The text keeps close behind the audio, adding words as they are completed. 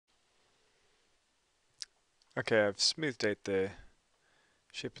Okay, I've smoothed out the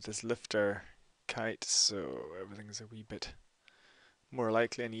shape of this lifter kite, so everything's a wee bit more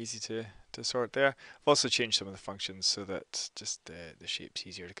likely and easy to sort there. I've also changed some of the functions so that just the shape's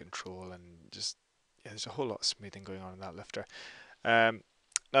easier to control and just, yeah, there's a whole lot of smoothing going on in that lifter. Um,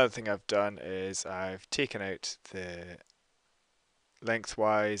 Another thing I've done is I've taken out the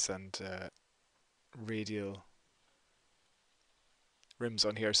lengthwise and radial rims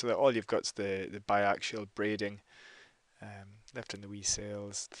on here so that all you've got is the biaxial braiding. Left in the wee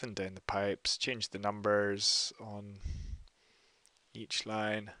sails, thinned down the pipes, changed the numbers on each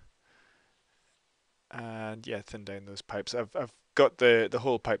line, and yeah, thin down those pipes. I've got the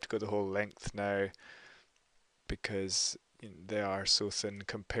whole pipe to go the whole length now because they are so thin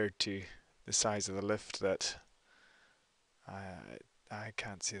compared to the size of the lift that I I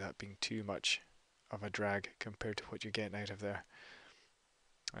can't see that being too much of a drag compared to what you're getting out of there.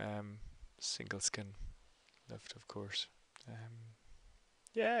 Um, Single skin lift, of course.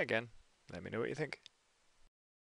 Yeah, again, let me know what you think.